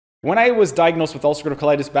When I was diagnosed with ulcerative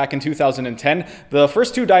colitis back in 2010, the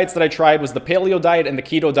first two diets that I tried was the paleo diet and the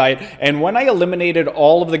keto diet. And when I eliminated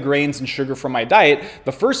all of the grains and sugar from my diet,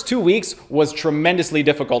 the first 2 weeks was tremendously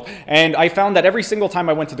difficult. And I found that every single time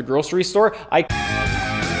I went to the grocery store,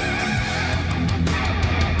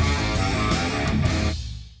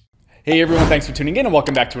 Hey everyone, thanks for tuning in and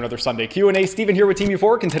welcome back to another Sunday Q&A. Steven here with Team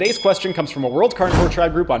Euphoric, and today's question comes from a World Carnivore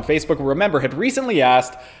Tribe group on Facebook where a member had recently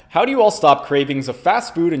asked, how do you all stop cravings of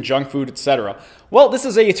fast food and junk food, etc.? Well, this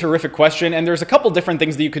is a terrific question, and there's a couple different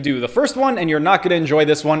things that you could do. The first one, and you're not going to enjoy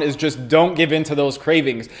this one, is just don't give in to those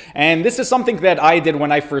cravings. And this is something that I did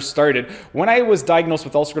when I first started. When I was diagnosed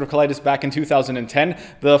with ulcerative colitis back in 2010,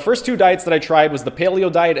 the first two diets that I tried was the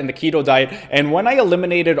paleo diet and the keto diet. And when I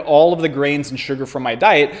eliminated all of the grains and sugar from my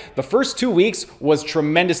diet, the first 2 weeks was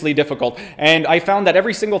tremendously difficult. And I found that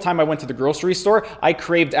every single time I went to the grocery store, I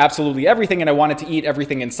craved absolutely everything and I wanted to eat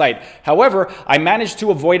everything in sight. However, I managed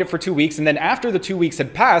to avoid it for 2 weeks, and then after the 2 weeks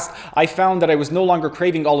had passed, I found that I was no longer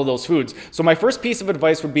craving all of those foods. So my first piece of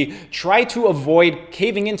advice would be try to avoid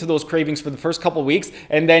caving into those cravings for the first couple weeks,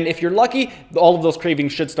 and then if you're lucky, all of those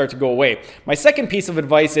cravings should start to go away. My second piece of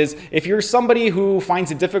advice is if you're somebody who finds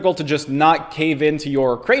it difficult to just not cave into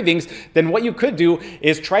your cravings, then what you could do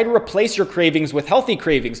is try to replace your cravings with healthy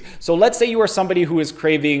cravings. So let's say you are somebody who is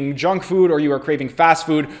craving junk food or you are craving fast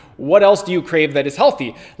food. What else do you crave that is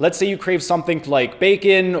healthy? Let's say you crave something like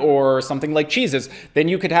bacon or something like cheeses. Then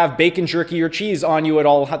you could have bacon jerky or cheese on you at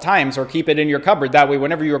all times, or keep it in your cupboard. That way,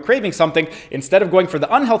 whenever you're craving something, instead of going for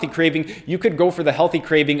the unhealthy craving, you could go for the healthy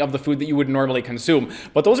craving of the food that you would normally consume.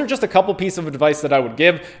 But those are just a couple pieces of advice that I would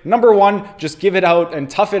give. Number one, just give it out and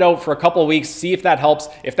tough it out for a couple weeks. See if that helps.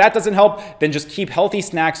 If that doesn't help, then just keep healthy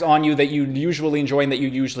snacks on you that you usually enjoy and that you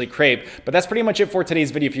usually crave. But that's pretty much it for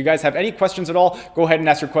today's video. If you guys have any questions at all, go ahead and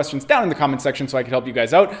ask your questions down in the comment section so I can help you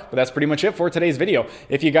guys out. But that's pretty much it for today's video.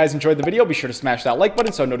 If you guys enjoyed the video, be sure to smash that like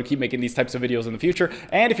button so I know to keep making these types of videos in the future.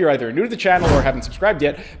 And if you're either new to the channel or haven't subscribed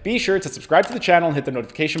yet, be sure to subscribe to the channel and hit the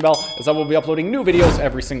notification bell, as I will be uploading new videos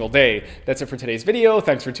every single day. That's it for today's video.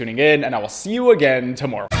 Thanks for tuning in, and I will see you again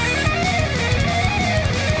tomorrow.